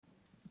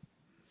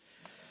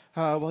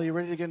Well, you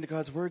ready to get into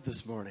God's Word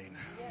this morning?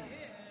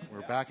 Yes.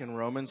 We're back in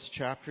Romans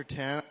chapter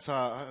 10.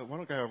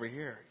 One guy over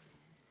here.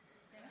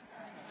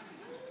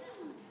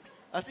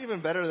 That's even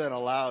better than a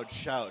loud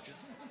shout.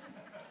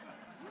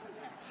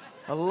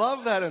 I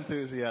love that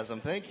enthusiasm.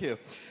 Thank you.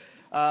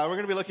 We're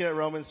going to be looking at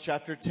Romans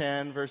chapter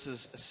 10,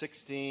 verses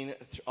 16,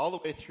 all the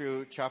way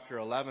through chapter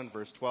 11,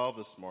 verse 12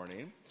 this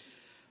morning.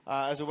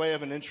 As a way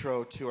of an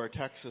intro to our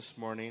text this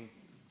morning,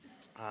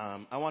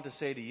 I want to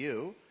say to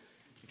you,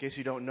 in case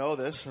you don't know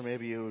this, or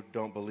maybe you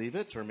don't believe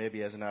it, or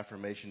maybe as an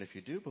affirmation if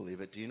you do believe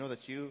it, do you know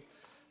that you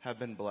have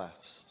been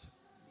blessed?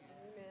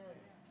 Amen.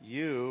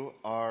 You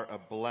are a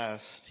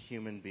blessed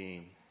human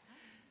being.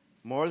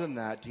 More than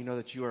that, do you know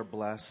that you are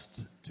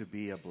blessed to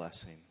be a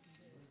blessing?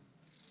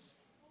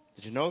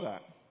 Did you know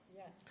that?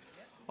 Yes.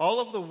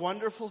 All of the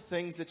wonderful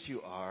things that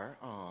you are,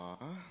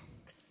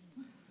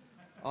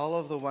 all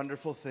of the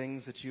wonderful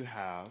things that you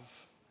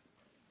have,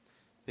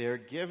 they are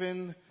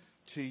given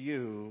to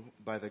you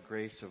by the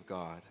grace of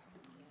God.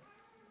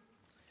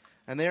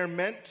 And they are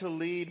meant to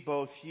lead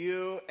both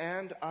you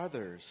and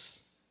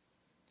others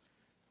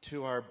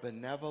to our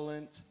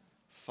benevolent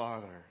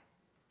Father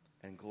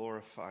and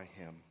glorify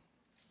Him.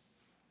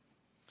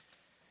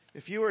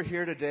 If you are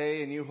here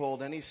today and you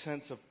hold any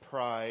sense of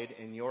pride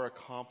in your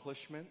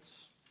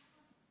accomplishments,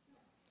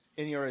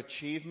 in your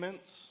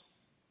achievements,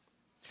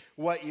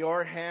 what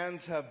your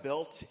hands have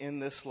built in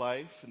this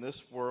life, in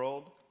this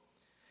world,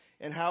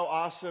 and how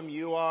awesome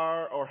you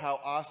are, or how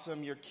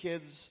awesome your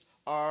kids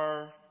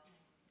are,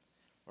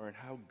 or in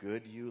how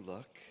good you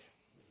look,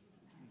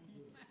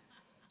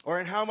 or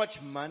in how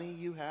much money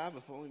you have.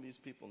 If only these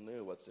people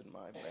knew what's in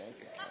my bank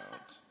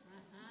account.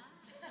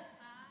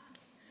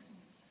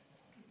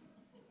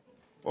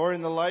 Or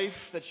in the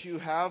life that you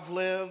have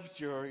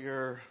lived,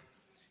 your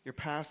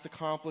past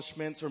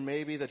accomplishments, or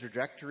maybe the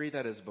trajectory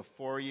that is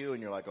before you,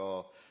 and you're like,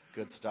 oh,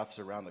 good stuff's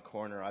around the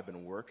corner. I've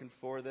been working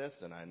for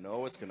this, and I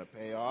know it's going to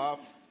pay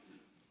off.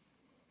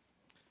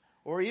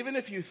 Or even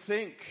if you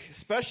think,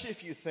 especially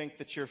if you think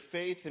that your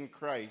faith in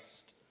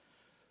Christ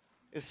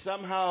is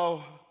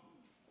somehow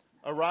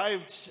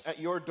arrived at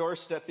your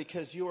doorstep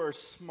because you are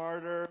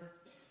smarter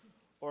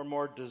or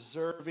more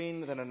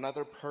deserving than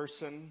another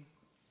person,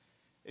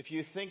 if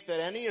you think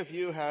that any of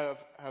you have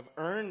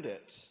earned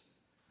it,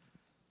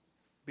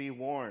 be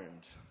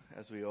warned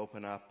as we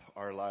open up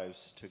our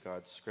lives to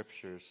God's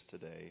scriptures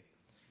today.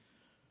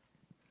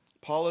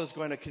 Paul is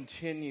going to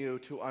continue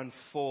to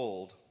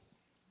unfold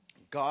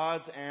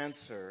God's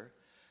answer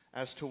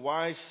as to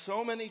why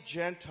so many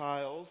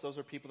Gentiles, those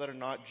are people that are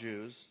not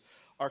Jews,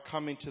 are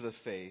coming to the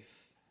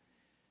faith,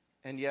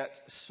 and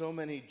yet so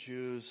many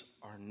Jews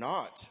are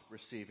not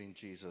receiving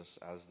Jesus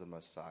as the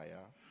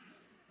Messiah.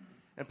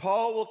 And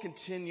Paul will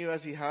continue,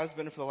 as he has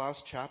been for the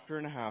last chapter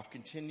and a half,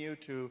 continue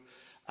to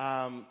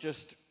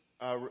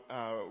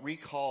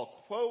recall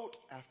quote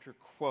after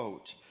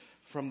quote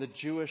from the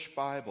Jewish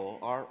Bible,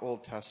 our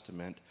Old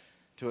Testament,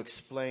 to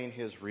explain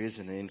his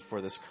reasoning for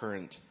this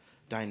current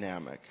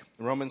dynamic.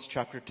 Romans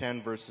chapter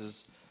 10,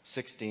 verses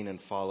 16 and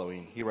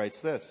following, he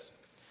writes this: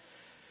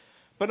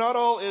 But not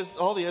all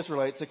the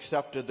Israelites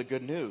accepted the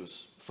good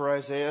news. For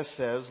Isaiah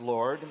says,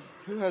 Lord,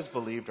 who has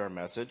believed our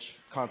message?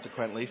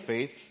 Consequently,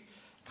 faith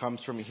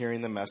comes from hearing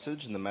the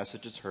message, and the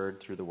message is heard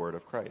through the word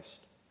of Christ.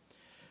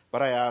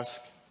 But I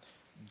ask,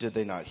 did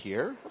they not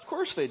hear? Of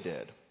course they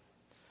did.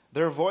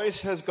 Their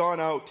voice has gone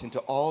out into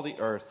all the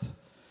earth,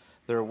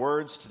 their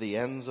words to the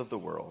ends of the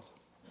world.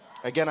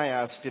 Again I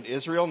ask, did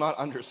Israel not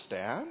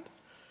understand?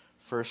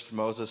 First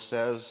Moses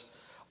says,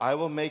 I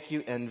will make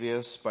you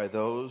envious by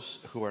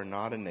those who are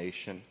not a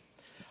nation.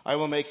 I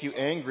will make you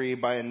angry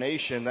by a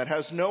nation that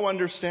has no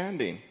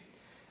understanding.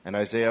 And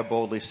Isaiah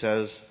boldly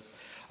says,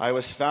 I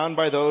was found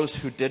by those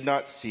who did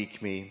not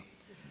seek me.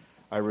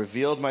 I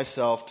revealed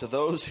myself to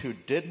those who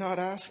did not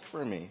ask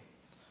for me.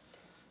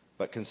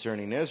 But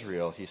concerning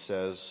Israel, he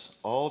says,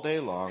 all day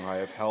long I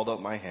have held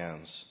out my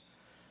hands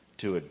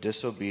to a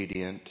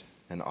disobedient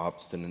and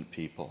obstinate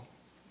people.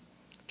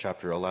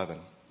 Chapter 11.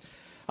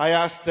 I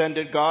asked then,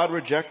 did God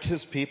reject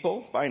his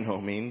people? By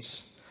no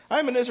means. I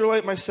am an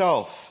Israelite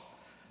myself,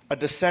 a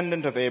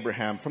descendant of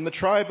Abraham from the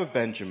tribe of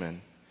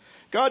Benjamin.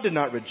 God did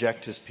not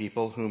reject his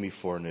people whom he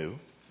foreknew.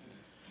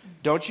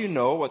 Don't you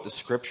know what the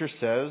scripture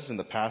says in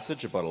the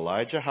passage about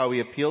Elijah, how he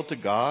appealed to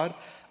God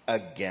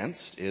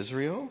against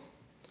Israel?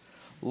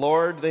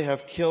 Lord, they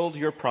have killed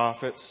your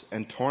prophets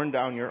and torn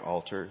down your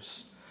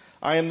altars.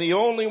 I am the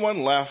only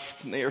one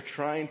left, and they are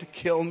trying to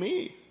kill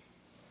me.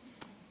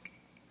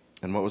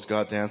 And what was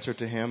God's answer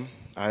to him?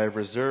 I have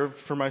reserved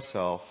for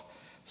myself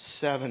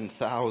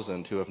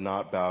 7,000 who have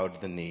not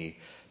bowed the knee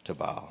to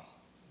Baal.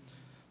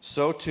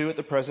 So too at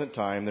the present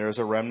time there is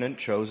a remnant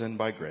chosen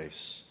by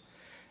grace.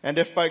 And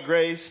if by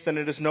grace, then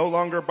it is no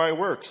longer by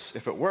works.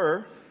 If it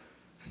were,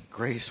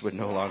 grace would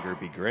no longer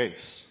be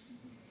grace.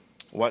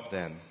 What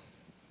then?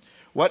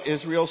 What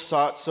Israel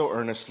sought so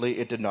earnestly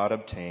it did not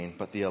obtain,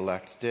 but the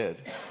elect did.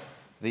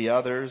 The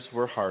others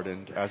were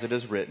hardened, as it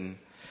is written,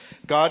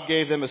 God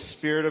gave them a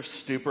spirit of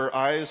stupor,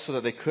 eyes so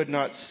that they could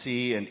not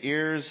see, and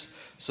ears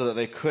so that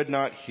they could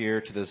not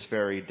hear to this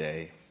very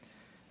day.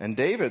 And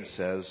David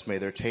says, may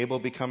their table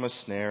become a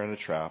snare and a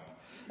trap,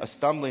 a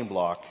stumbling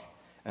block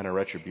and a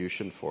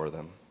retribution for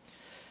them.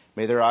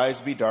 May their eyes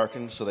be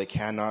darkened so they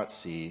cannot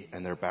see,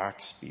 and their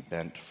backs be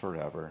bent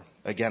forever.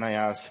 Again I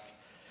ask,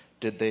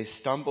 did they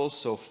stumble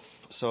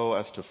so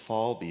as to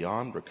fall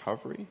beyond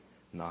recovery?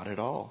 Not at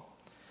all.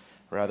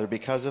 Rather,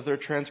 because of their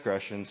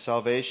transgression,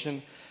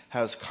 salvation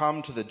has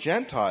come to the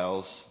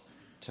Gentiles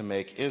to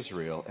make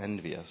Israel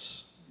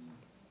envious.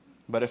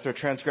 But if their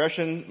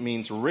transgression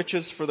means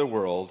riches for the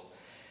world,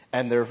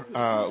 and their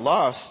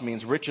loss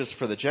means riches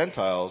for the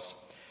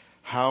Gentiles,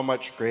 how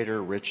much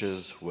greater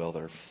riches will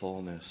their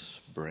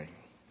fullness bring?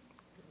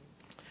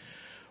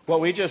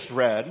 What we just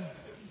read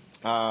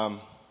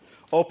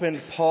opened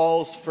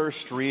Paul's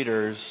first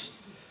readers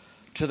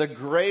to the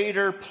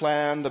greater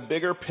plan, the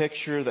bigger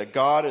picture that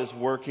God is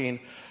working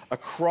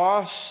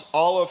across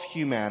all of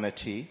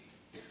humanity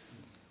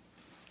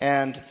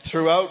and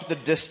throughout the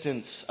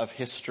distance of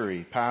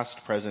history,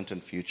 past, present,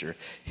 and future.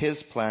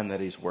 His plan that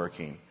he's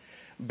working.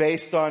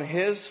 Based on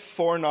his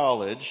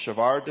foreknowledge of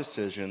our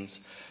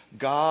decisions,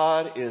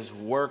 God is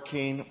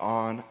working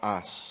on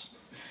us,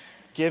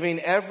 giving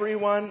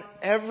everyone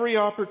every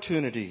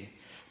opportunity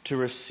to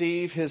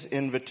receive his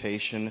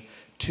invitation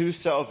to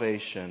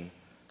salvation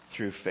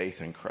through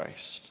faith in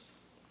Christ.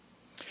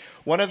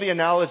 One of the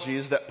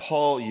analogies that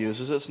Paul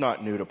uses, it's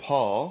not new to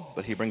Paul,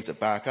 but he brings it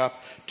back up,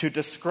 to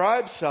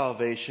describe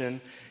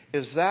salvation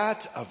is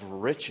that of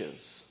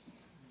riches.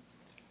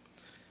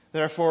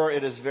 Therefore,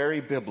 it is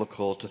very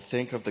biblical to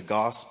think of the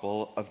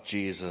gospel of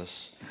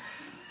Jesus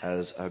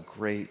as a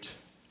great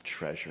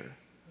treasure,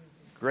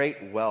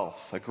 great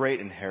wealth, a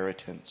great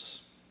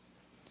inheritance.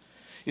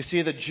 You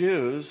see, the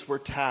Jews were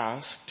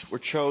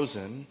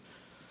chosen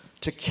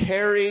to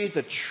carry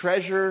the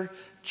treasure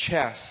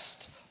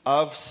chest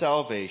of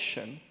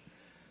salvation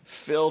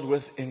filled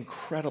with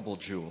incredible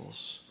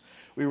jewels.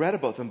 We read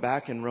about them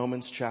back in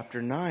Romans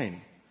chapter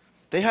 9.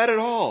 They had it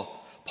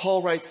all.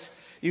 Paul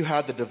writes, you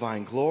had the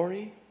divine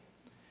glory,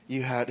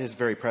 you had his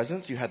very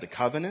presence, you had the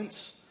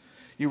covenants,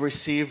 you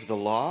received the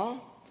law,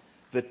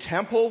 the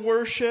temple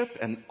worship,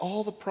 and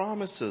all the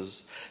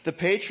promises. The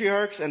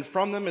patriarchs, and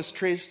from them is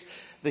traced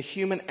the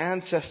human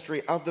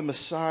ancestry of the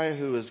Messiah,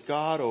 who is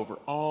God over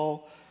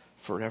all,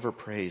 forever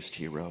praised,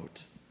 he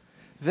wrote.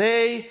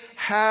 They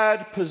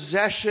had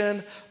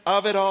possession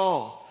of it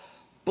all,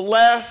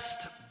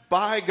 blessed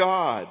by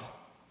God.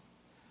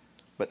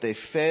 But they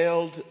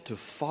failed to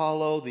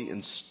follow the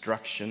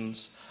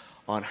instructions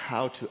on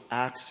how to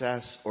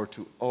access or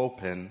to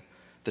open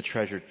the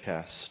treasure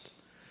chest,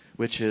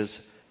 which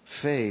is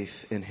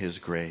faith in his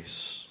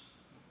grace.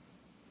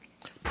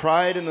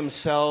 Pride in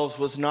themselves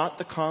was not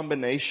the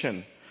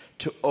combination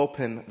to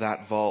open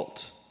that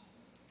vault.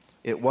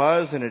 It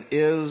was and it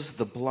is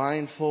the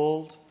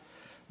blindfold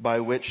by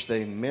which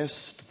they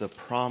missed the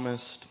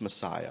promised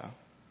Messiah.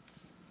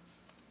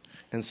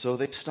 And so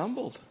they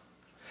stumbled.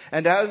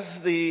 And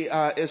as the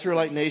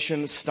Israelite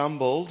nation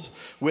stumbled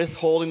with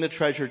holding the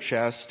treasure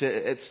chest,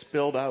 it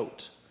spilled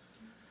out.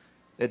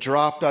 It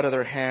dropped out of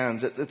their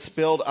hands. It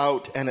spilled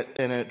out, and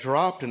it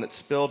dropped, and it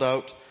spilled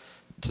out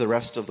to the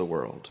rest of the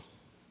world.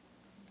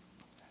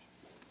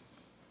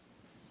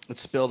 It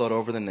spilled out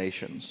over the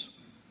nations.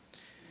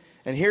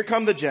 And here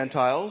come the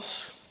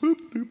Gentiles,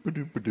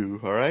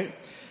 all right,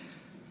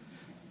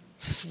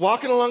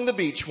 walking along the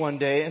beach one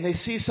day, and they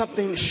see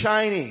something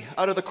shiny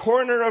out of the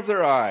corner of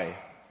their eye.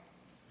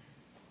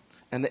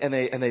 And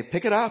they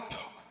pick it up.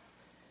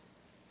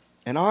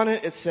 And on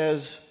it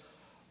says,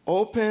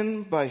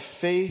 open by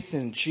faith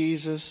in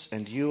Jesus,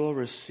 and you will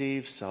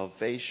receive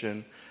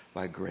salvation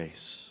by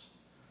grace.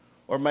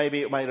 Or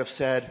maybe it might have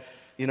said,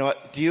 you know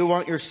what, do you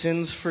want your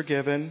sins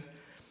forgiven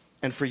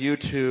and for you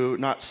to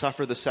not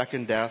suffer the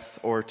second death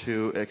or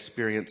to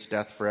experience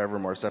death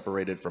forevermore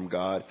separated from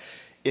God?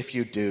 If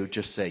you do,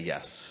 just say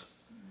yes.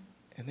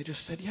 And they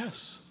just said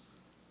yes.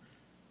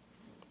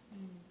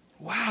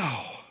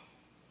 Wow.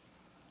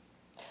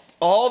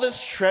 All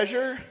this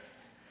treasure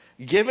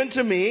given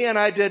to me, and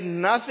I did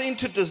nothing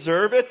to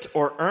deserve it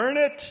or earn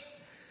it.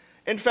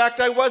 In fact,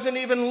 I wasn't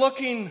even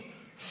looking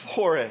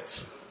for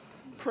it.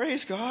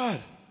 Praise God.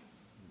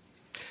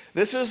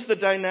 This is the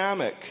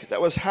dynamic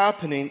that was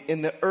happening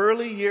in the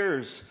early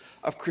years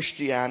of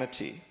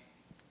Christianity.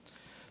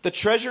 The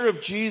treasure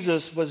of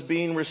Jesus was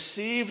being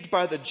received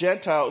by the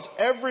Gentiles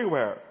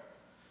everywhere.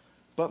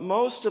 But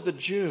most of the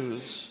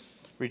Jews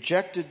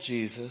rejected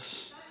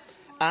Jesus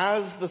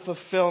as the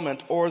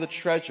fulfillment or the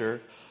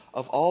treasure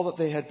of all that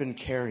they had been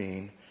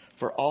carrying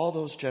for all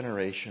those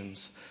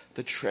generations,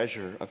 the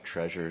treasure of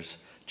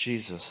treasures,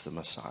 Jesus the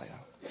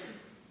Messiah.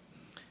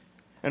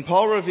 And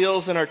Paul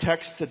reveals in our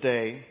text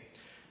today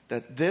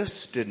that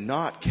this did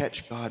not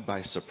catch God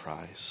by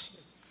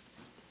surprise.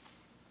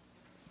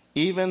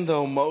 Even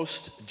though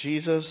most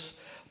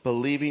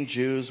Jesus-believing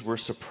Jews were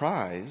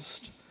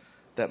surprised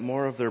that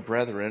more of their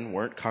brethren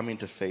weren't coming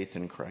to faith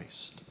in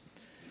Christ.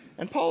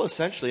 And Paul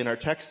essentially in our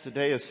text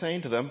today is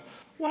saying to them,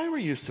 why were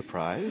you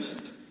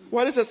surprised?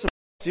 Why does that surprise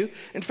you.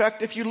 In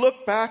fact, if you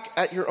look back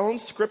at your own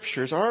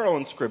scriptures, our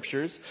own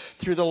scriptures,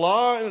 through the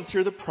law and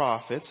through the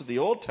prophets of the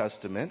Old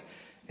Testament,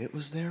 it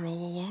was there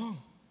all along.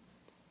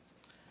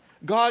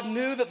 God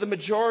knew that the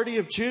majority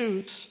of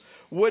Jews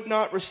would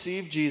not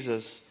receive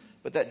Jesus,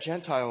 but that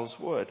Gentiles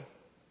would.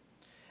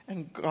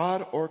 And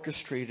God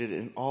orchestrated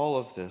in all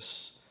of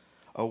this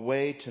a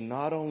way to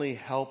not only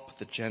help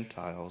the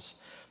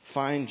Gentiles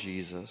find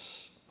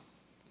Jesus,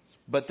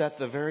 but that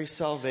the very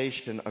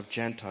salvation of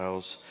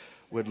Gentiles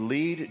would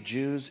lead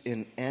Jews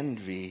in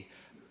envy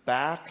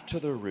back to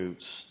their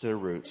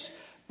roots,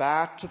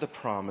 back to the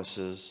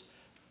promises,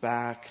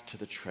 back to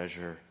the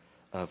treasure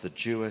of the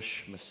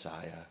Jewish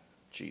Messiah,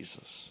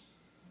 Jesus.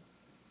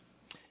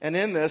 And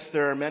in this,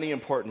 there are many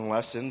important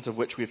lessons, of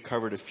which we've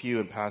covered a few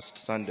in past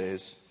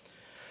Sundays.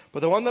 But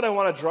the one that I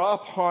want to draw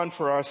upon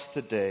for us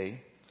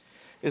today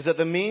is that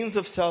the means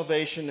of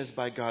salvation is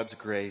by God's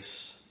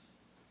grace,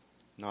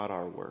 not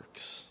our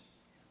works.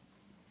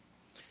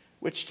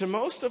 Which to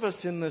most of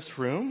us in this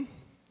room,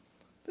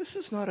 this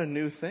is not a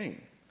new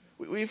thing.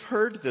 We've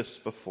heard this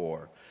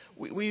before.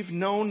 We've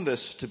known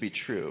this to be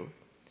true.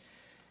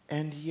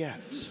 And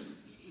yet,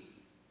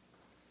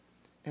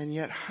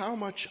 how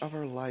much of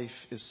our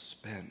life is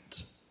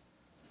spent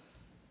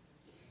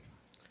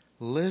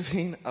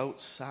living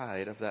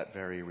outside of that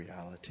very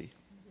reality?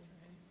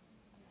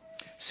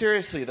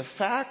 Seriously, the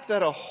fact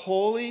that a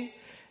holy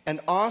and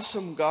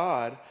awesome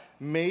God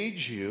made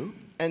you,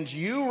 and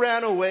you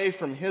ran away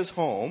from his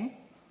home,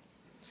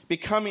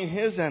 becoming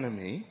his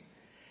enemy,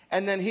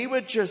 and then he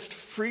would just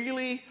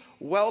freely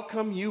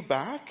welcome you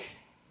back?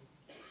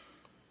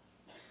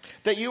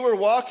 That you were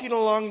walking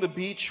along the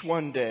beach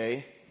one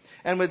day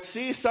and would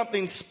see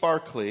something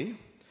sparkly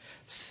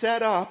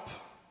set up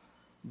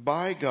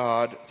by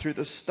God through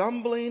the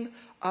stumbling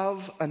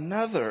of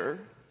another,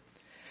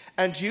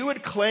 and you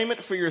would claim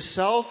it for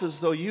yourself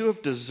as though you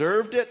have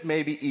deserved it,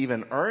 maybe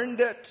even earned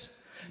it,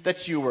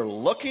 that you were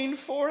looking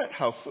for it?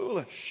 How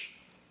foolish.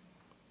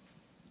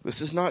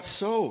 This is not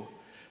so.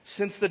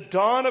 Since the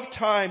dawn of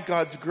time,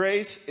 God's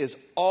grace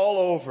is all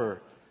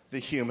over the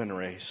human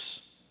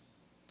race.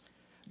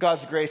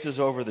 God's grace is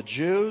over the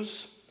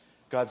Jews.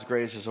 God's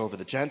grace is over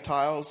the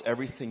Gentiles.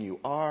 Everything you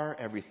are,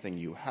 everything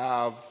you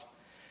have,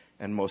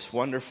 and most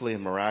wonderfully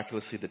and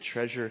miraculously, the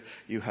treasure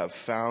you have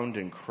found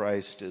in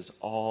Christ is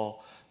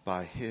all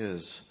by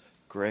his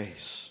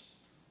grace.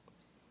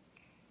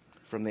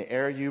 From the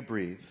air you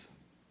breathe,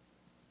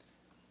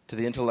 to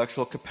the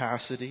intellectual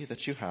capacity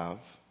that you have,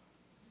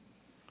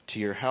 to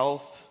your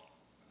health,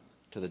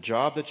 to the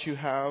job that you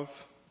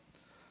have,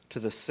 to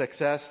the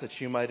success that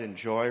you might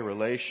enjoy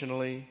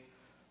relationally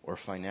or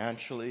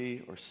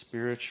financially or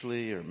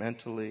spiritually or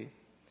mentally.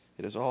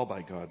 It is all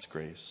by God's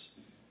grace.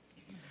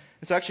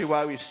 It's actually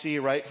why we see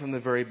right from the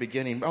very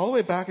beginning, all the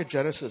way back at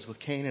Genesis with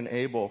Cain and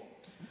Abel,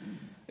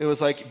 it was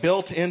like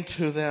built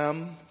into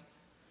them,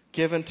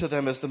 given to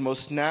them as the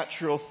most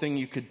natural thing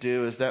you could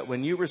do, is that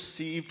when you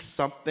received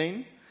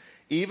something,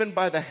 even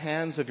by the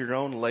hands of your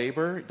own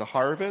labor, the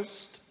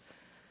harvest,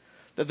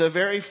 that the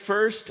very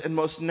first and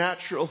most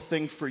natural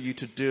thing for you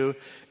to do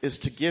is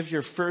to give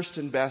your first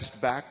and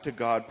best back to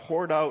God,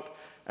 poured out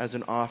as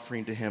an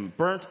offering to him,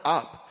 burnt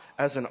up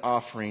as an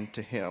offering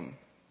to him,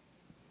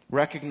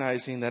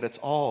 recognizing that it's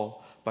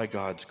all by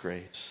God's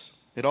grace.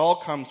 It all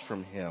comes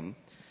from him.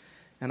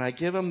 And I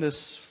give him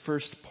this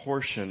first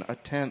portion, a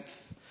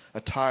tenth, a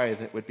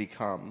tithe it would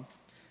become,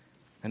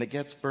 and it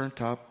gets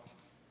burnt up,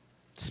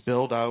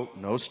 spilled out,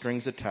 no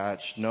strings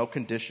attached, no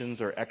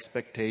conditions or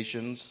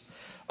expectations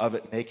of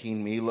it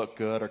making me look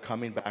good or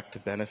coming back to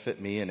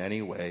benefit me in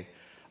any way.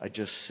 I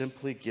just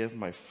simply give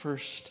my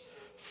first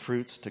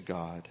fruits to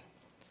God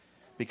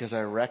because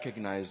I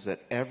recognize that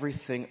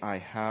everything I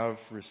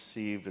have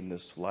received in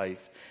this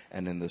life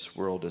and in this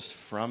world is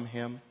from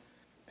him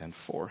and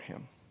for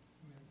him.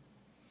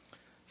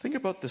 Think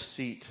about the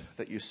seat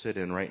that you sit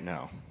in right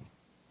now.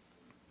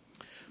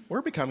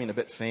 We're becoming a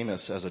bit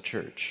famous as a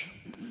church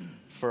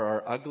for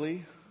our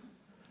ugly,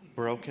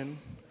 broken,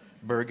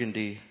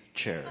 burgundy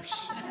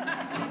chairs.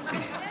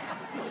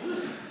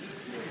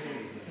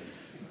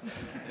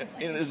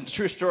 In a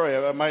true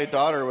story, my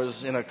daughter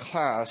was in a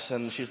class,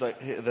 and she's like,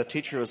 the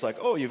teacher was like,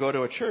 "Oh, you go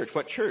to a church?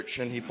 What church?"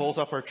 And he pulls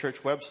up our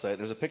church website.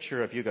 There's a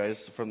picture of you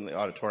guys from the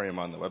auditorium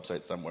on the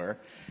website somewhere.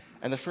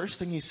 And the first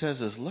thing he says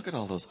is, "Look at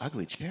all those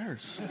ugly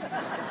chairs."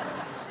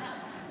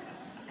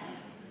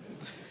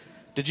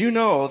 Did you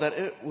know that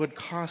it would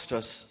cost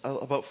us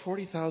about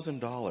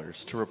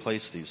 $40,000 to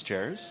replace these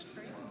chairs?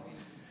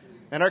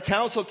 And our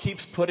council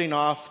keeps putting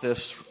off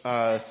this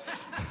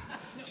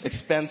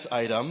expense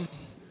item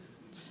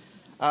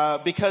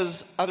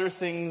because other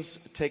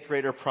things take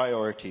greater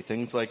priority.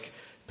 Things like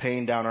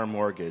paying down our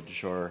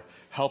mortgage or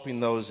helping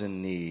those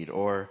in need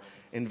or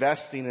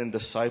investing in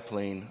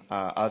discipling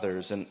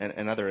others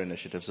and other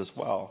initiatives as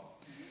well.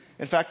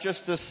 In fact,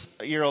 just this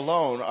year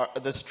alone,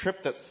 this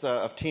trip that's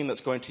of team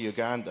that's going to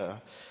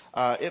Uganda,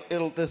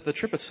 the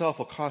trip itself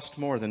will cost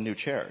more than new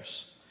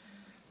chairs.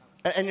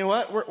 And you know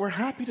what? We're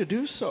happy to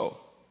do so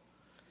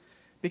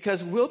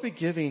Because we'll be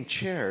giving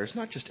chairs,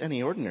 not just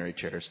any ordinary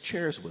chairs,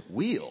 chairs with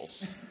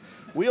wheels,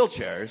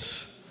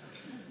 wheelchairs,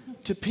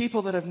 to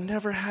people that have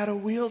never had a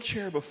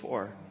wheelchair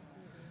before.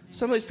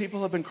 Some of these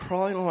people have been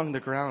crawling along the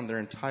ground their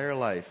entire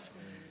life.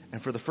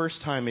 And for the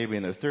first time, maybe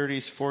in their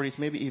 30s, 40s,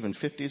 maybe even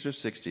 50s or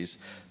 60s,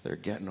 they're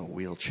getting a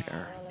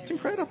wheelchair. It's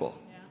incredible.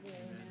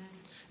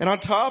 And on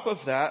top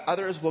of that,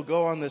 others will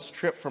go on this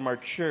trip from our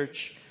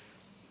church,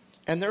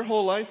 and their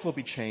whole life will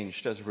be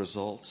changed as a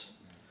result.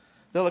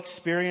 They'll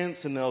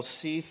experience and they'll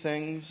see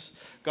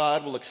things.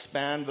 God will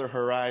expand their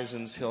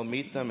horizons. He'll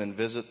meet them and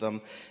visit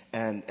them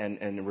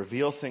and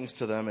reveal things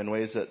to them in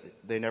ways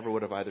that they never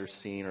would have either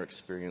seen or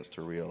experienced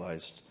or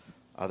realized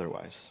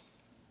otherwise.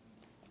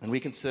 And we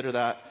consider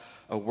that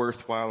a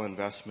worthwhile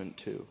investment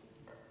too.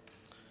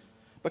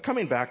 But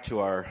coming back to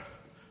our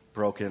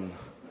broken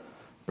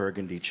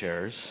burgundy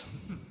chairs,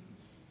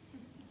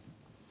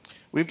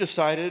 we've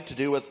decided to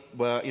do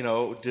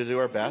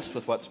our best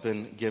with what's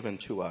been given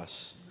to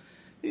us.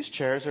 These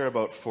chairs are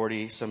about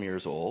 40-some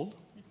years old.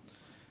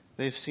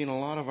 They've seen a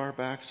lot of our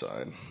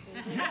backside.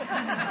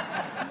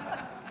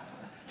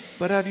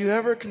 But have you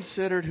ever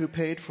considered who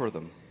paid for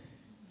them?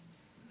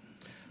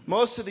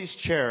 Most of these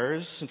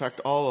chairs, in fact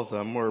all of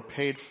them, were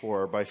paid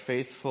for by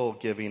faithful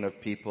giving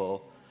of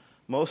people,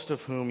 most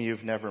of whom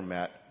you've never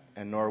met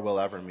and nor will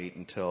ever meet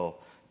until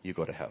you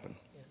go to heaven.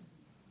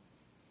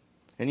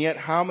 And yet,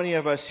 how many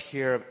of us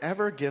here have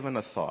ever given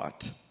a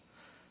thought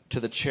to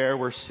the chair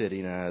we're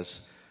sitting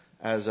as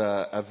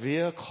a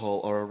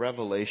vehicle or a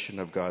revelation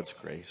of God's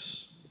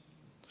grace?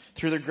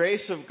 Through the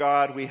grace of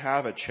God, we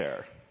have a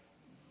chair.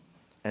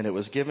 And it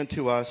was given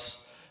to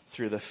us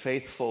through the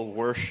faithful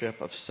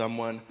worship of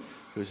someone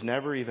who's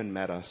never even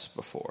met us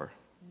before.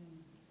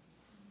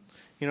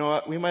 You know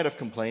what? We might have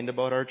complained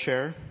about our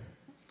chair.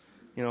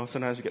 You know,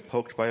 sometimes we get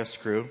poked by a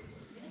screw.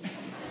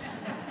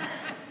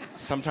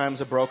 Sometimes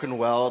a broken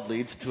weld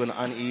leads to an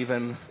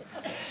uneven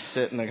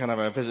sit and a kind of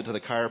a visit to the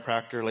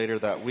chiropractor later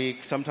that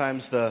week.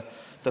 Sometimes the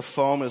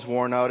foam is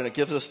worn out and it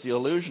gives us the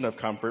illusion of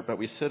comfort, but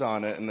we sit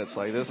on it and it's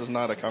like, this is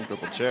not a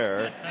comfortable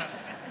chair.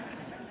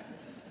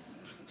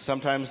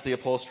 Sometimes the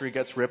upholstery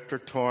gets ripped or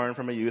torn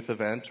from a youth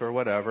event or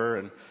whatever,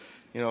 and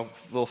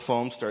little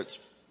foam starts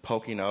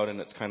poking out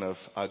and it's kind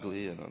of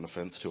ugly and an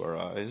offense to our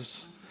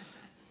eyes.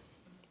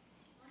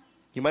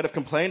 You might have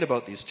complained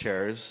about these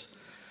chairs,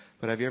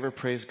 but have you ever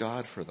praised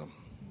God for them?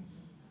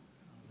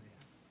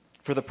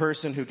 For the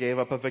person who gave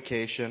up a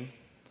vacation,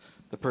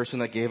 the person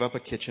that gave up a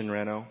kitchen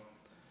reno,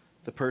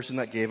 the person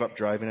that gave up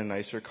driving a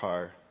nicer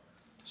car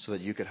so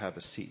that you could have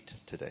a seat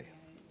today.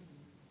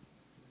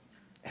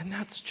 And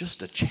that's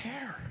just a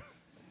chair.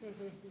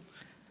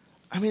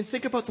 I mean,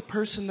 think about the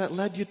person that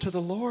led you to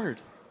the Lord.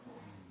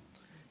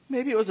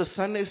 Maybe it was a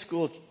Sunday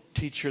school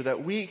teacher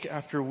that week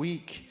after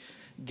week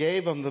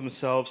gave of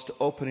themselves to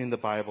opening the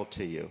Bible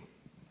to you.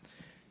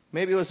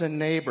 Maybe it was a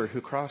neighbor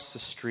who crossed the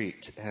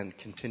street and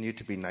continued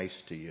to be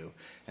nice to you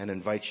and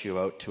invite you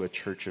out to a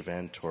church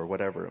event or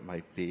whatever it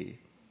might be.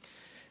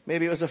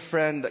 Maybe it was a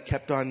friend that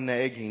kept on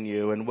nagging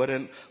you and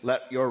wouldn't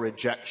let your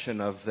rejection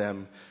of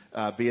them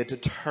be a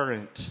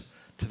deterrent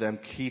to them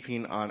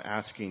keeping on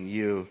asking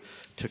you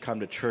to come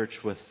to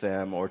church with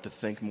them or to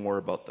think more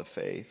about the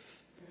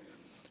faith.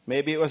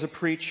 Maybe it was a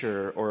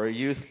preacher or a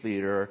youth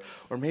leader,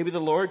 or maybe the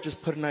Lord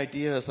just put an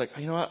idea as like,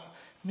 you know what,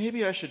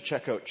 maybe I should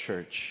check out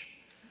church.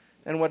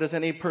 And what does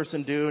any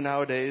person do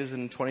nowadays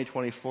in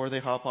 2024? They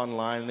hop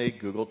online and they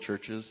Google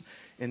churches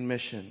in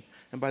mission.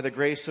 And by the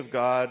grace of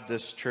God,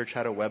 this church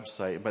had a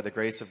website. And by the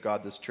grace of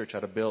God, this church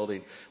had a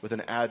building with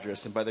an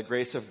address. And by the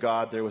grace of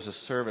God, there was a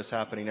service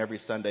happening every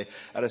Sunday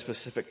at a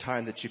specific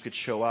time that you could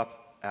show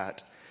up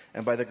at.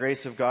 And by the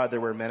grace of God,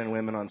 there were men and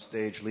women on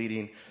stage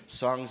leading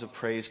songs of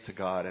praise to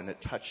God, and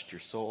it touched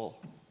your soul.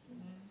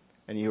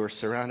 And you were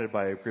surrounded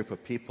by a group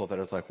of people that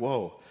was like,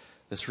 whoa,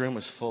 this room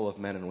is full of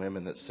men and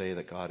women that say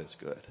that God is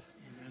good.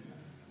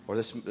 Or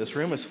this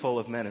room is full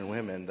of men and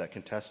women that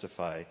can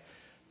testify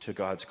to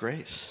God's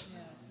grace.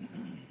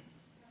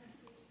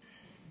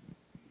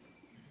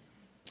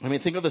 I mean,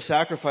 think of the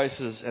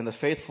sacrifices and the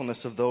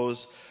faithfulness of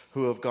those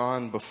who have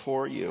gone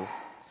before you,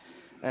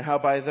 and how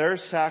by their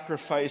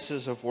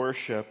sacrifices of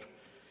worship,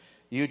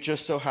 you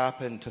just so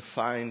happen to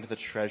find the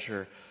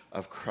treasure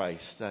of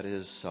Christ, that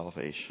is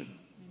salvation.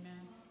 Amen.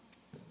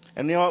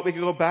 And you know what? We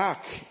could go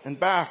back and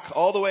back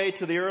all the way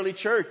to the early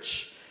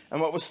church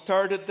and what was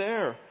started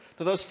there,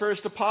 to those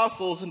first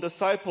apostles and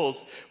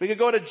disciples. We could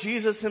go to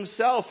Jesus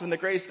himself and the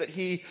grace that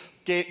he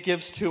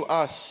gives to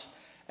us.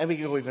 And we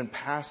could go even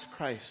past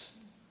Christ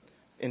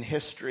in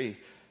history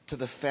to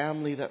the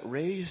family that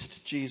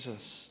raised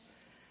Jesus.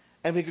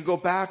 And we could go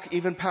back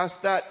even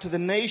past that to the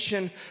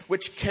nation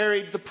which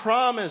carried the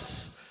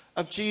promise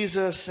of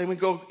Jesus. And we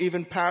go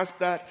even past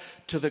that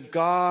to the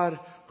God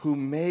who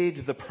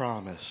made the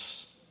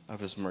promise of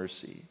his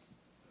mercy.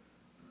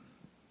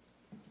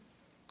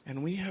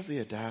 And we have the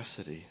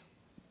audacity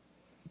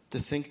to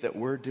think that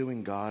we're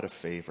doing God a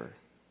favor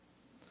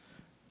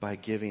by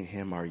giving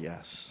him our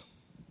yes.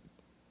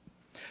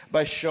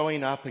 by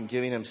showing up and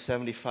giving him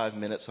 75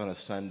 minutes on a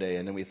Sunday,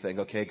 and then we think,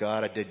 okay,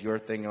 God, I did your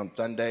thing on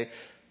Sunday.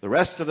 The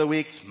rest of the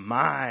week's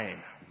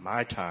mine,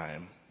 my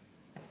time.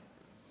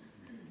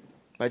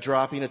 By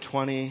dropping a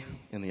 20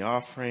 in the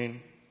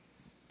offering,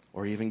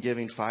 or even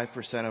giving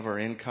 5% of our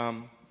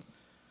income,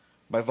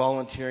 by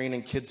volunteering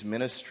in kids'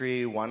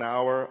 ministry 1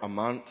 hour a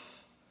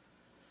month,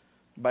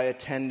 by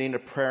attending a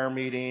prayer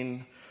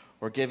meeting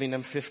or giving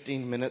them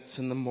 15 minutes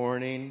in the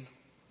morning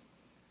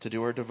to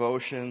do our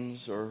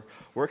devotions, or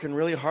working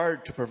really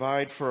hard to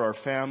provide for our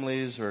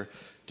families, or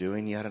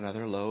doing yet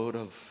another load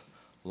of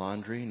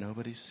laundry.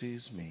 Nobody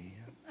sees me.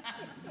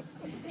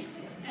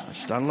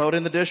 Just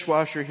unloading the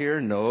dishwasher here.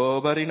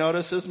 Nobody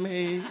notices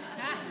me.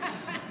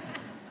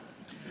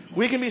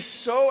 We can be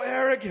so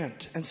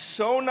arrogant and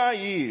so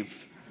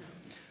naive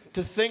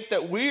to think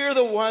that we're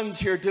the ones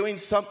here doing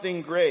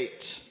something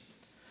great,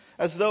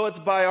 as though it's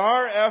by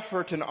our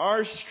effort and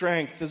our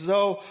strength, as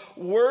though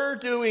we're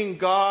doing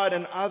God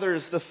and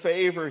others the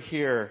favor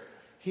here.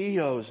 He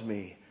owes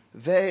me.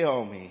 They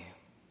owe me.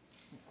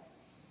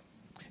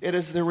 It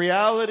is the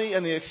reality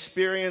and the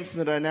experience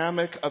and the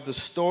dynamic of the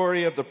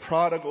story of the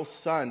prodigal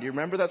son. Do you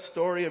remember that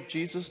story of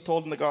Jesus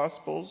told in the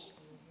Gospels?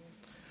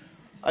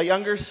 A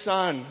younger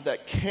son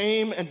that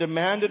came and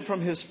demanded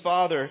from his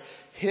father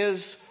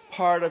his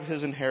part of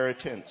his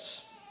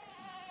inheritance.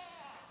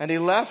 And he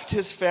left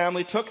his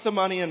family, took the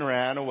money and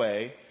ran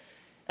away.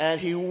 And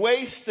he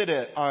wasted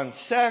it on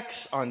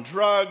sex, on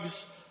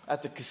drugs,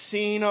 at the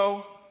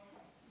casino.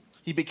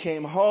 He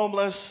became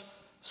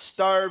homeless,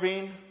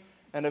 starving,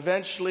 and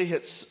eventually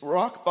hit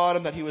rock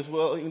bottom that he was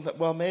willing,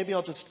 well, maybe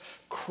I'll just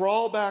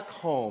crawl back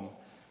home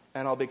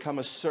and I'll become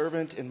a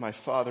servant in my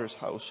father's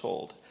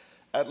household.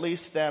 At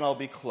least then I'll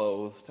be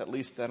clothed. At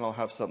least then I'll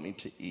have something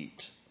to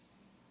eat.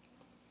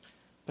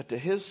 But to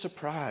his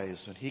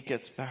surprise, when he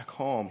gets back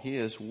home, he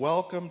is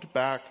welcomed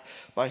back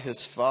by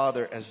his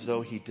father as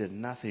though he did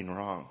nothing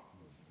wrong.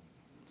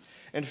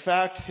 In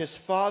fact, his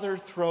father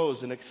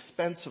throws an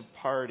expensive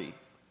party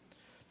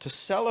to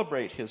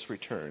celebrate his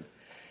return.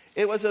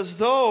 It was as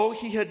though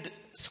he had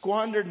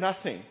squandered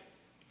nothing.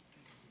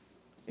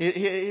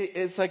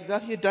 It's like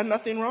that he had done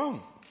nothing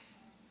wrong.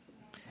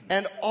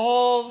 And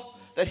all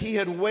that he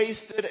had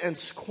wasted and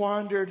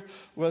squandered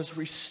was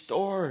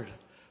restored,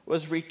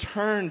 was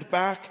returned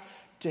back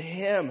to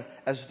him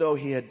as though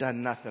he had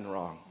done nothing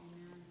wrong.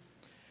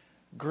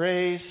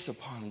 Grace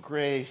upon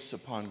grace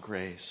upon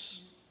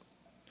grace.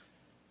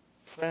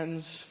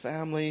 Friends,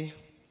 family,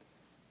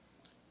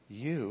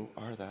 you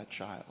are that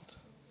child.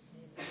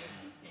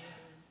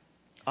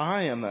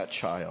 I am that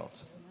child.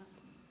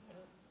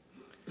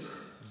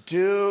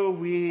 Do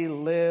we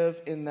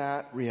live in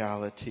that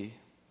reality?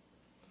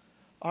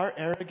 Our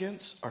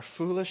arrogance, our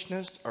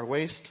foolishness, our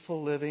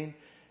wasteful living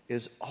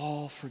is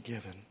all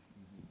forgiven.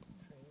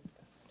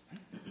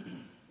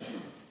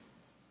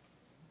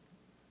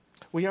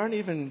 We aren't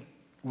even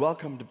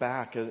welcomed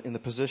back in the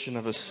position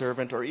of a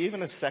servant or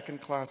even a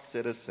second-class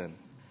citizen.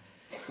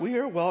 We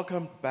are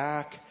welcomed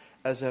back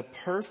as a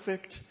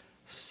perfect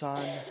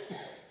son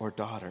or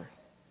daughter.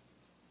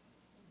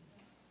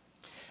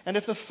 And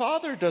if the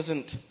Father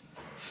doesn't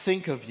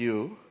think of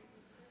you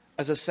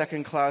as a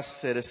second-class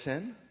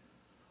citizen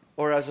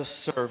or as a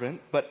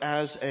servant, but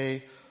as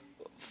a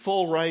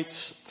full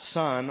rights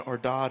son or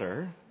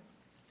daughter,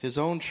 his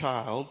own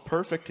child,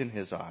 perfect in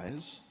his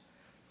eyes,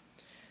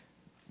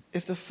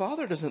 if the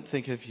Father doesn't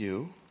think of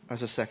you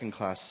as a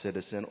second-class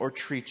citizen or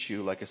treat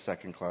you like a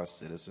second-class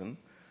citizen,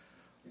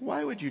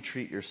 why would you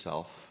treat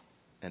yourself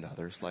and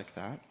others like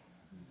that?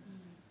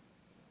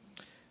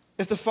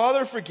 If the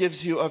Father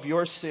forgives you of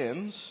your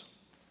sins,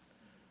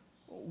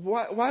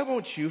 why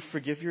won't you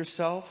forgive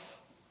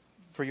yourself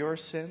for your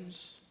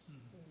sins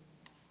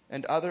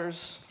and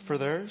others for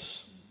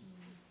theirs?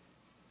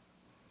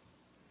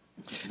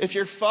 If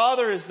your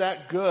Father is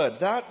that good,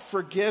 that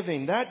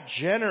forgiving, that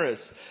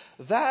generous,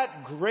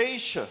 that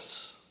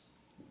gracious,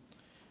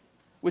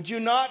 would you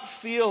not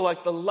feel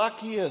like the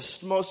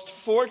luckiest, most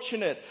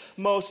fortunate,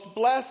 most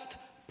blessed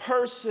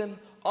person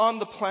on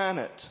the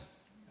planet?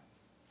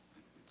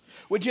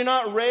 Would you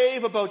not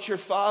rave about your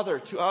Father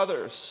to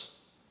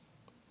others?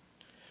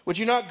 Would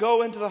you not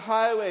go into the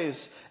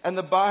highways and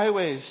the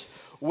byways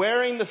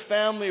wearing the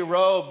family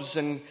robes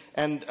and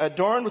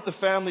adorned with the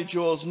family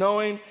jewels,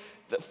 knowing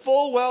that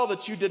full well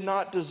that you did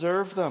not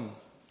deserve them,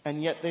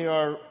 and yet they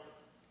are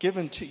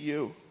given to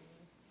you?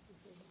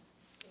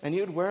 And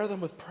you'd wear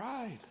them with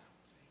pride.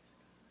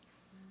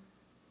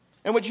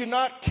 And would you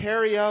not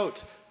carry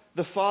out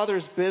the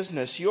Father's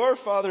business, your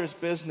Father's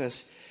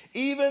business,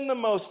 even the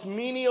most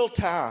menial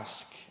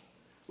task,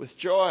 with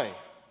joy,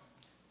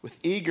 with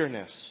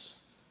eagerness,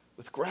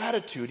 with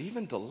gratitude,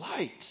 even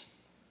delight?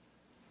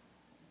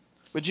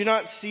 Would you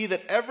not see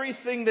that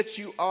everything that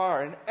you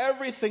are and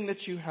everything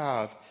that you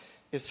have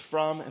is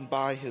from and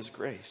by His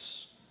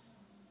grace?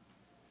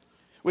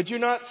 Would you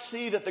not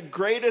see that the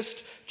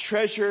greatest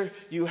treasure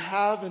you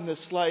have in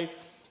this life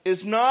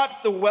is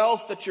not the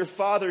wealth that your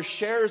Father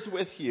shares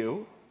with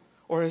you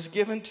or has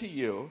given to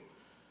you,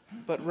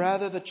 but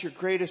rather that your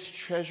greatest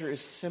treasure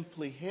is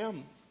simply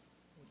Him?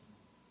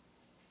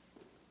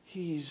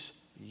 He's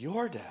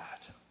your dad.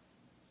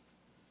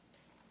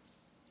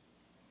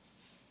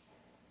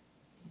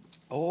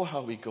 Oh,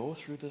 how we go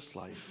through this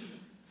life,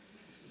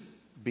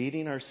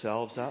 beating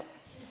ourselves up,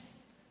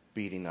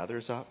 beating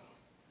others up,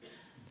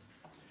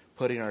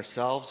 putting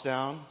ourselves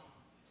down,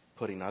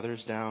 putting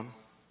others down,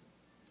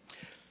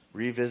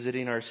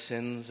 revisiting our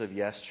sins of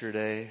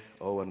yesterday.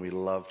 Oh, and we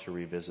love to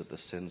revisit the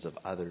sins of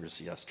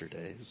others'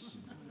 yesterdays.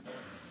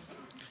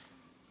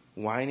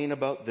 Whining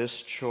about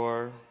this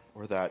chore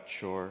or that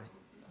chore.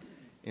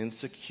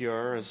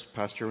 Insecure, as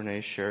Pastor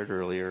Renee shared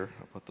earlier,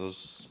 about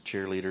those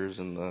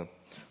cheerleaders and the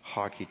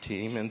hockey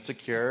team.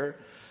 Insecure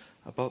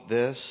about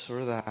this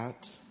or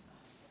that.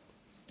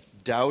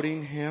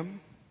 Doubting him.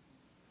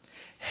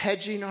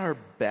 Hedging our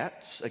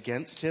bets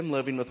against him,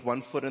 living with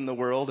one foot in the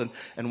world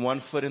and one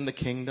foot in the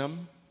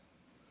kingdom.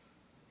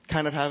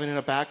 Kind of having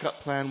a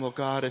backup plan. Well,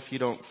 God, if you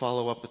don't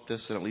follow up with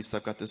this, then at least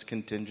I've got this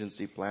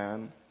contingency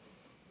plan.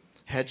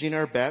 Hedging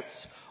our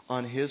bets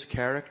on his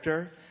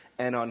character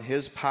and on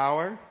his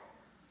power.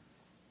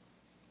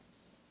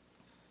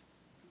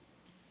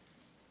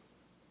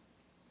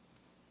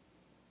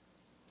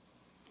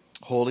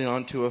 Holding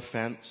on to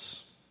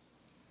offense.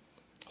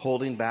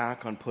 Holding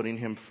back on putting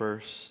him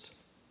first.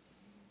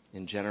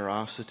 In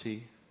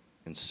generosity,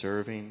 in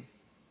serving.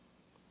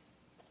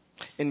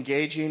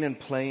 Engaging in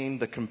playing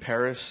the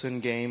comparison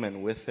game,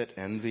 and with it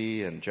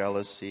envy and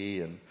jealousy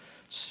and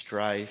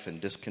strife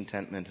and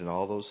discontentment and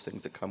all those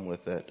things that come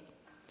with it.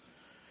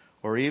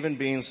 Or even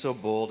being so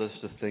bold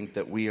as to think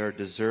that we are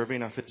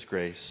deserving of his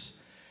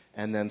grace,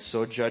 and then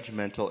so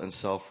judgmental and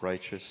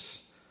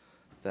self-righteous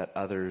that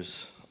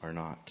others are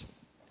not.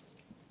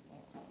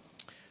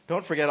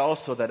 Don't forget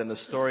also that in the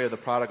story of the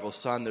prodigal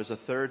son, there's a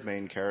third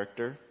main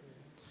character.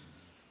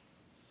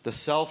 The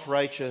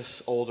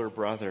self-righteous older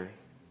brother,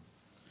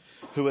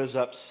 who is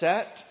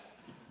upset,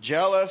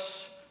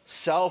 jealous,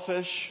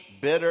 selfish,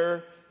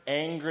 bitter,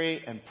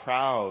 angry, and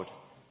proud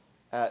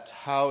at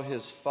how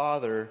his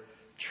father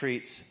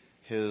treats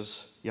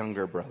his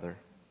younger brother.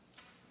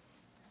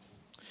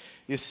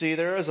 You see,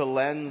 there is a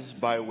lens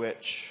by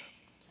which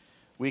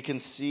we can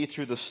see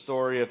through the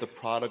story of the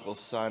prodigal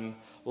son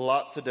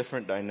lots of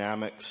different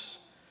dynamics,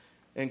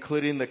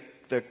 including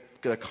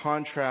the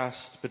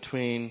contrast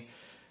between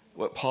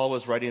what Paul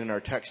was writing in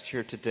our text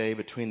here today,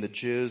 between the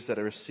Jews that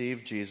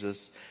received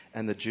Jesus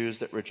and the Jews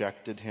that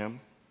rejected him.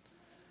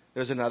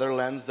 There's another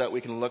lens that we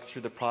can look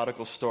through the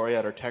prodigal story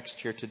at our text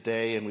here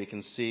today, and we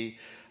can see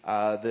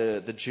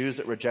the Jews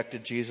that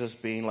rejected Jesus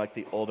being like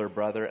the older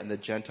brother, and the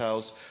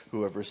Gentiles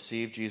who have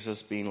received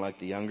Jesus being like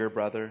the younger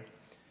brother.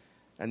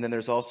 And then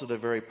there's also the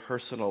very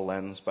personal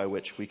lens by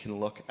which we can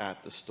look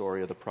at the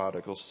story of the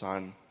prodigal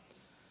son.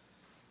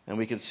 And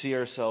we can see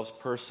ourselves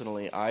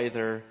personally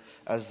either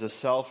as the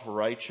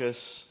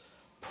self-righteous,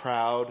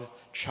 proud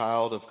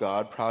child of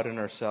God, proud in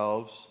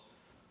ourselves,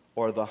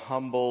 or the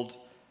humbled,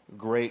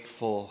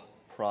 grateful,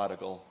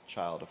 prodigal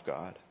child of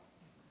God.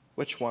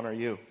 Which one are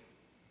you?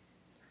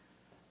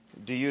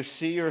 Do you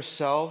see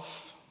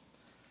yourself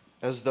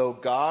as though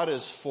God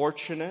is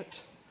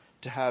fortunate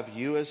to have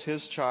you as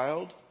his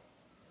child?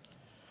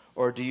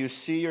 Or do you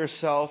see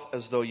yourself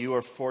as though you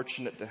are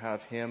fortunate to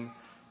have him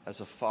as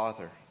a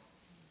father?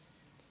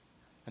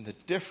 And the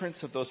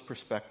difference of those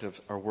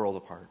perspectives are world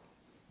apart.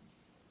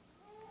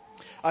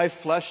 I've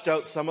fleshed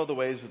out some of the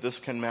ways that this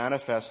can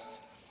manifest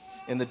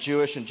in the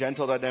Jewish and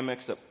Gentile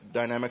dynamics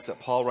that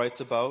Paul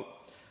writes about.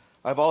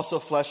 I've also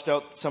fleshed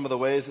out some of the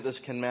ways that this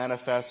can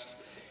manifest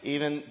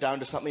even down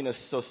to something as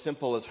so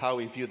simple as how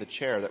we view the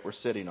chair that we're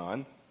sitting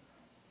on,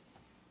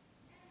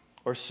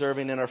 or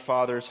serving in our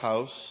Father's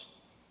house,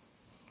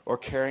 or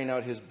carrying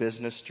out his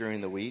business during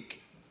the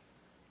week.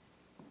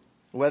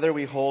 Whether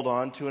we hold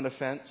on to an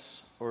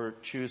offense or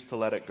choose to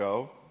let it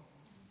go.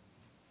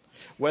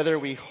 Whether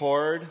we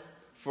hoard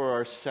for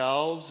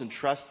ourselves and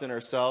trust in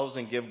ourselves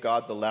and give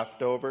God the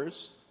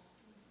leftovers,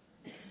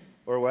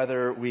 or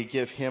whether we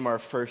give him our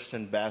first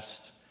and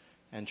best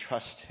and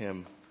trust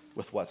him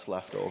with what's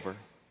left over.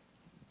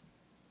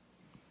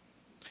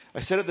 I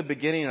said at the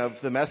beginning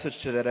of the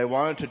message today that I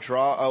wanted to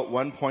draw out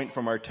one point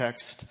from our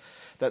text,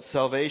 that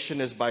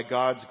salvation is by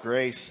God's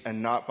grace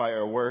and not by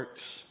our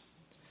works.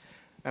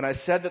 And I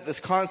said that this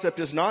concept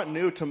is not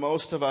new to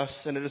most of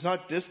us, and it is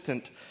not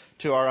distant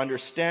to our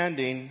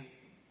understanding.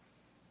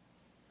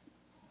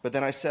 But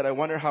then I said, I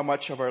wonder how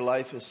much of our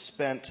life is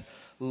spent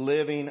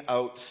living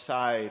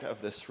outside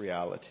of this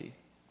reality.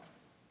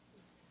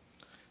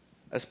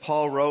 As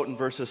Paul wrote in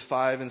verses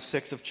 5 and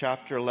 6 of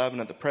chapter 11,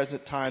 at the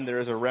present time there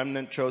is a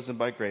remnant chosen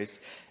by grace,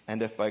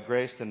 and if by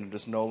grace, then it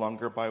is no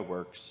longer by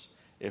works.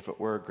 If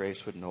it were,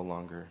 grace would no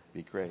longer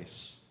be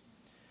grace.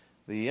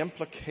 The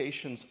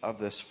implications of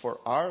this for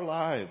our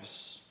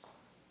lives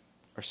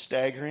are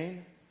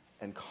staggering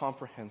and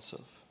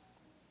comprehensive.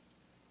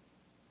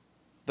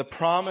 The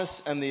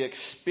promise and the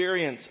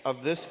experience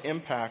of this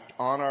impact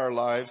on our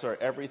lives,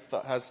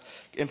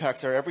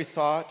 impacts our every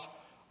thought,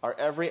 our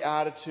every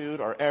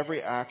attitude, our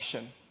every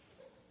action.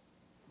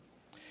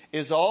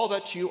 Is all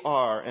that you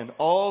are and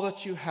all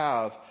that you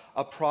have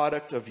a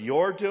product of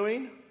your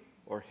doing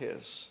or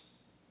his?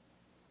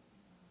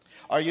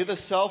 Are you the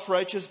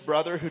self-righteous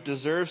brother who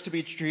deserves to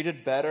be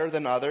treated better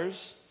than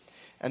others,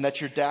 and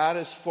that your dad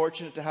is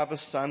fortunate to have a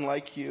son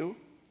like you?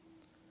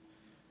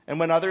 And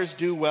when others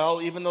do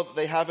well, even though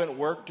they haven't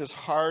worked as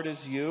hard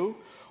as you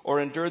or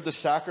endured the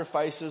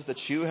sacrifices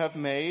that you have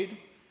made,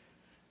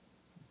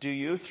 do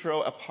you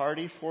throw a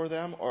party for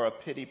them or a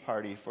pity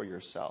party for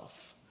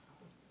yourself?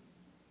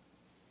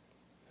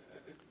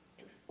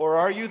 Or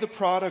are you the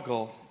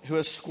prodigal who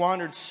has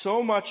squandered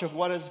so much of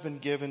what has been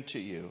given to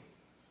you?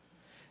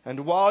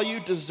 And while you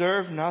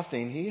deserve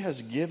nothing, he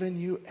has given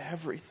you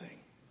everything.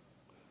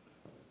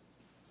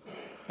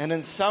 And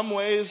in some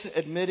ways,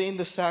 admitting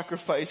the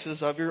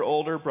sacrifices of your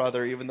older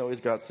brother, even though he's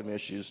got some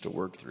issues to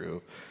work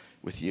through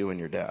with you and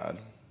your dad.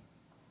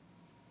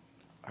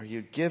 Are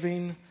you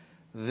giving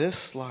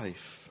this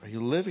life? Are you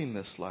living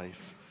this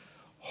life?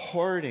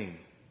 Hoarding,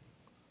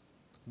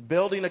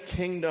 building a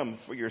kingdom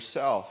for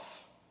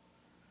yourself?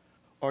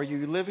 Or are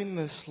you living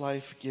this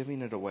life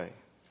giving it away?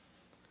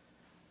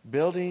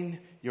 Building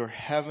your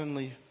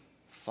heavenly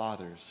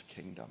Father's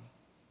kingdom.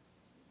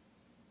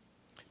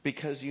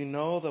 Because you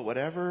know that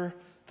whatever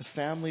the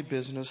family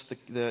business,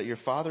 your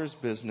father's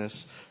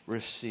business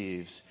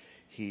receives,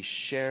 he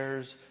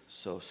shares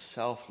so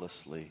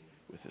selflessly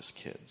with his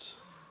kids.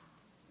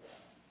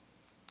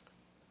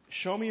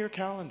 Show me your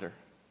calendar.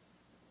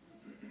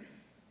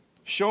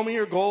 Show me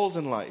your goals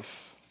in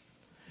life.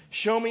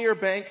 Show me your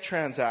bank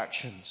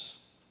transactions.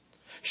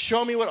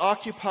 Show me what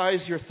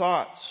occupies your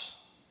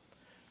thoughts.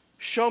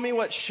 Show me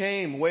what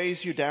shame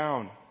weighs you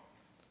down.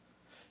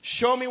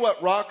 Show me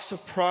what rocks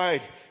of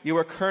pride you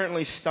are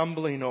currently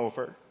stumbling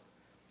over.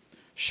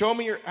 Show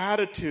me your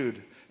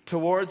attitude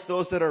towards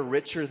those that are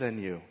richer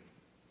than you.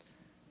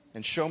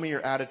 And show me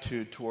your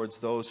attitude towards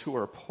those who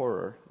are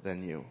poorer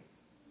than you.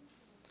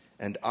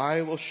 And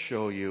I will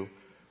show you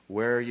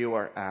where you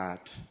are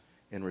at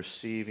in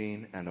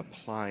receiving and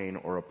applying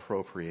or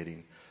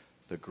appropriating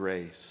the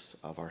grace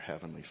of our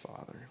Heavenly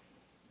Father.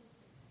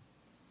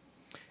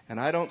 And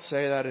I don't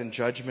say that in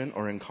judgment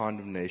or in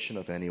condemnation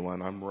of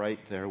anyone. I'm right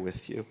there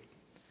with you.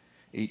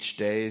 Each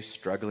day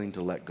struggling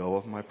to let go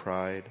of my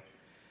pride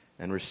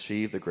and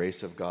receive the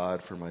grace of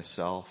God for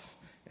myself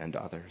and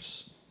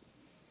others,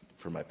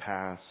 for my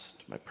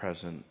past, my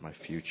present, my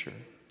future.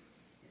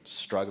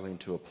 Struggling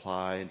to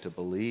apply and to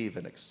believe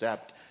and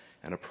accept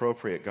and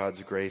appropriate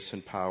God's grace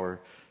and power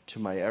to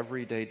my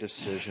everyday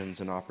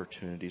decisions and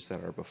opportunities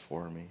that are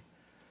before me.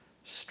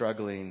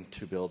 Struggling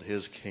to build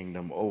His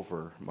kingdom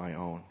over my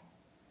own.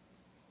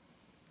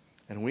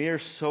 And we are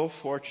so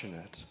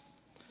fortunate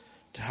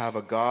to have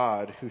a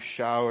God who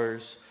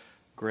showers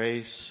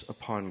grace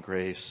upon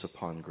grace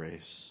upon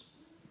grace.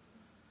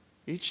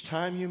 Each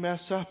time you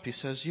mess up, He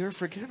says, you're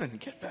forgiven.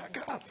 Get back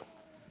up.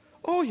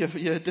 Oh, you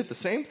did the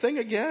same thing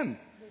again.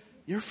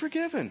 You're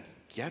forgiven.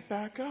 Get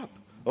back up.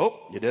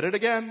 Oh, you did it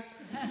again.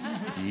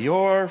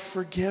 You're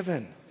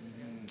forgiven.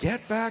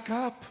 Get back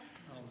up.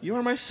 You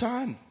are my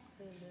son.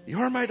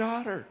 You are my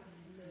daughter.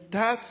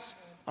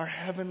 That's our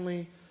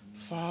Heavenly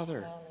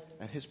Father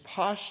and His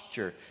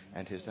posture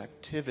and His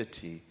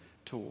activity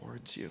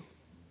towards you.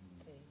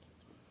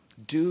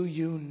 Do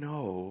you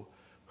know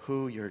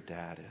who your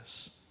dad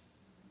is?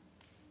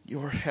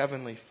 Your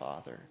Heavenly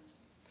Father.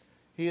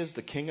 He is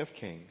the King of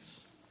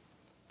Kings,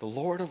 the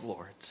Lord of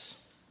Lords.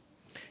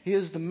 He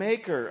is the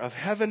maker of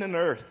heaven and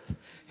earth.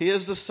 He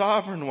is the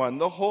sovereign one,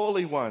 the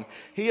Holy One.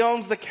 He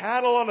owns the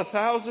cattle on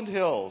 1,000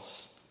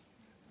 hills.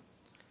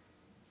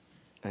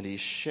 And He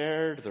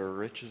shared the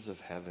riches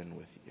of heaven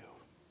with you.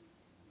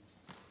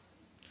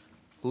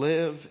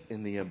 Live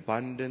in the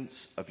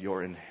abundance of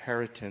your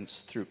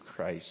inheritance through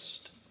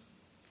Christ.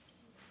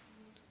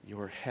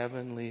 Your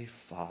Heavenly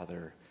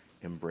Father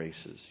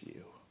embraces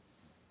you.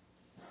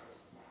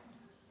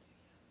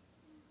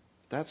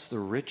 That's the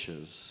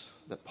riches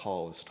that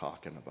Paul is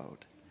talking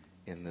about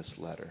in this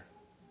letter.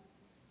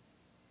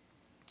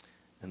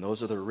 And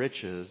those are the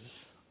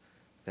riches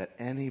that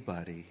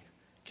anybody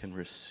can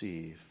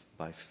receive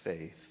by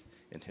faith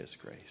in His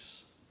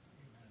grace.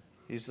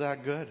 He's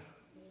that good.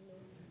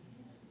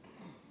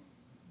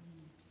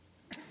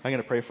 I'm going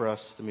to pray for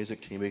us, the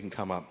music team. We can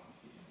come up.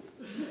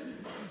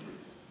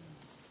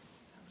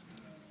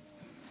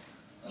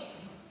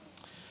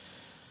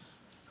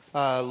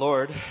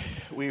 Lord,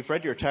 we've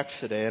read your text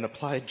today and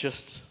applied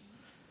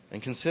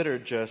and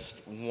considered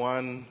just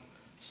one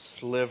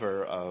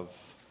sliver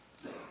of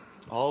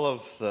all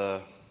of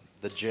the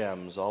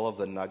gems, all of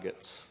the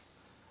nuggets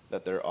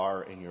that there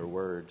are in your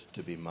word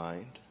to be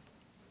mined.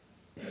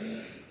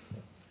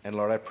 And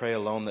Lord, I pray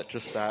alone that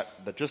just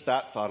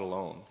that thought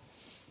alone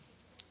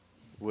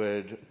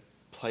would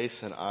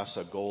place in us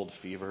a gold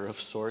fever of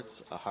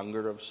sorts, a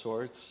hunger of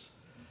sorts,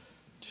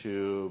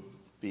 to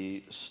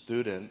be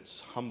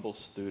students, humble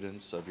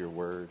students of your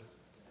word.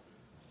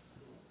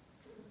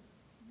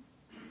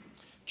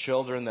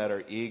 Children that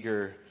are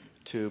eager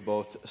to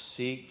both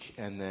seek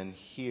and then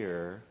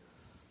hear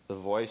the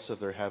voice of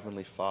their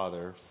Heavenly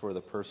Father for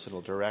the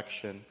personal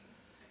direction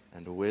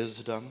and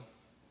wisdom,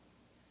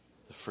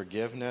 the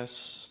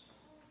forgiveness,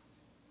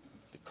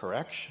 the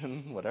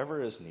correction,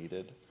 whatever is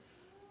needed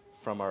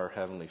from our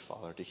Heavenly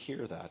Father, to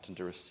hear that and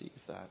to receive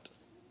that.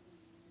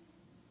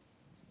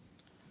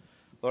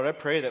 Lord, I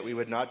pray that we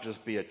would not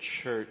just be a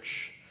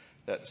church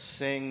that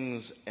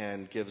sings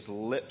and gives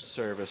lip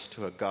service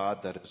to a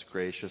God that is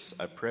gracious.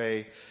 I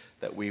pray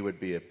that we would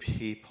be a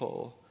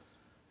people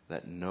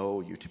that know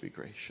you to be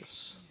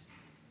gracious,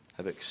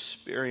 have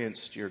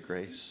experienced your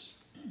grace,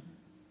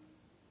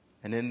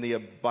 and in the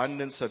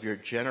abundance of your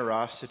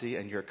generosity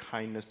and your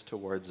kindness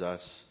towards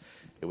us,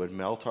 it would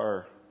melt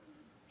our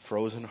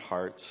frozen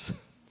hearts,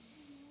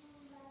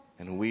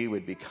 and we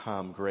would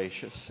become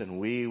gracious, and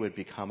we would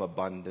become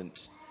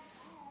abundant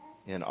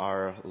in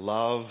our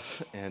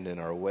love and in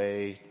our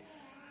way,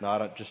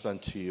 not just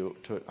unto you,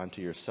 unto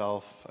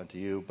yourself, unto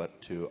you,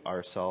 but to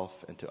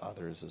ourself and to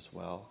others as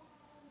well.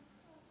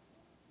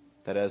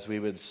 That as we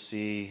would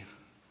see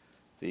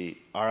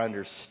our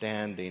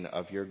understanding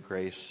of your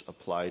grace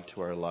applied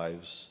to our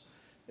lives,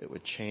 it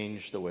would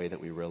change the way that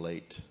we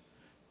relate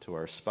to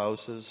our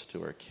spouses,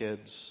 to our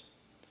kids,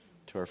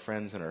 to our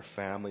friends and our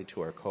family,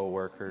 to our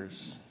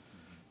co-workers,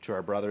 to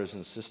our brothers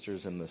and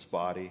sisters in this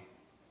body.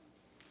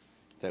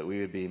 That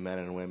we would be men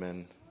and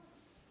women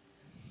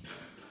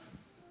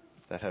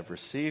that have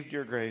received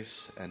your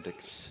grace and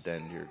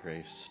extend your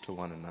grace to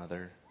one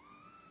another.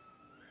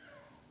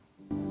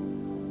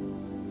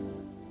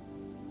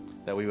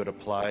 That we would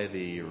apply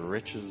the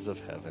riches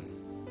of heaven,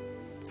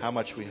 how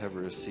much we have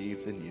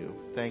received in you.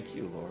 Thank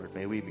you, Lord.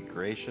 May we be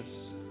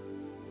gracious.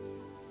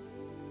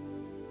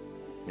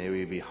 May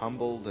we be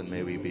humbled, and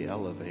may we be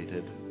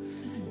elevated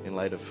in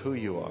light of who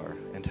you are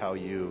and how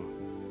you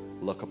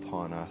look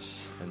upon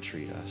us and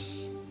treat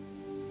us.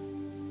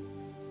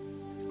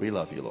 We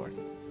love you, Lord,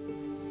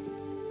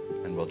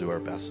 and we'll do our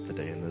best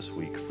today in this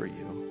week for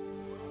you.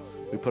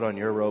 We put on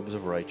your robes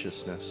of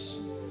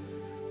righteousness.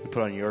 We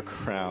put on your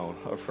crown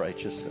of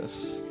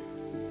righteousness.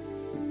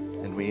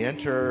 And we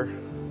enter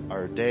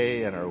our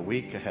day and our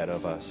week ahead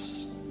of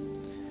us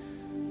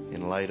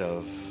in light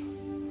of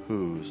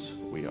whose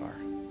we are.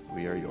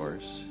 We are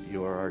yours.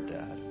 You are our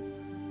dad.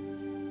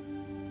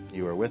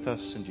 You are with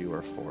us and you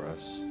are for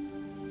us.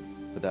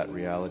 Would that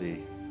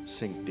reality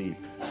sink deep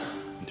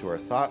into our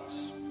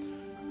thoughts,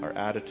 our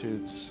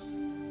attitudes,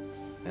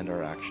 and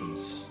our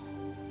actions,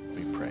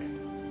 we pray.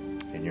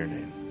 In your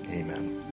name, amen.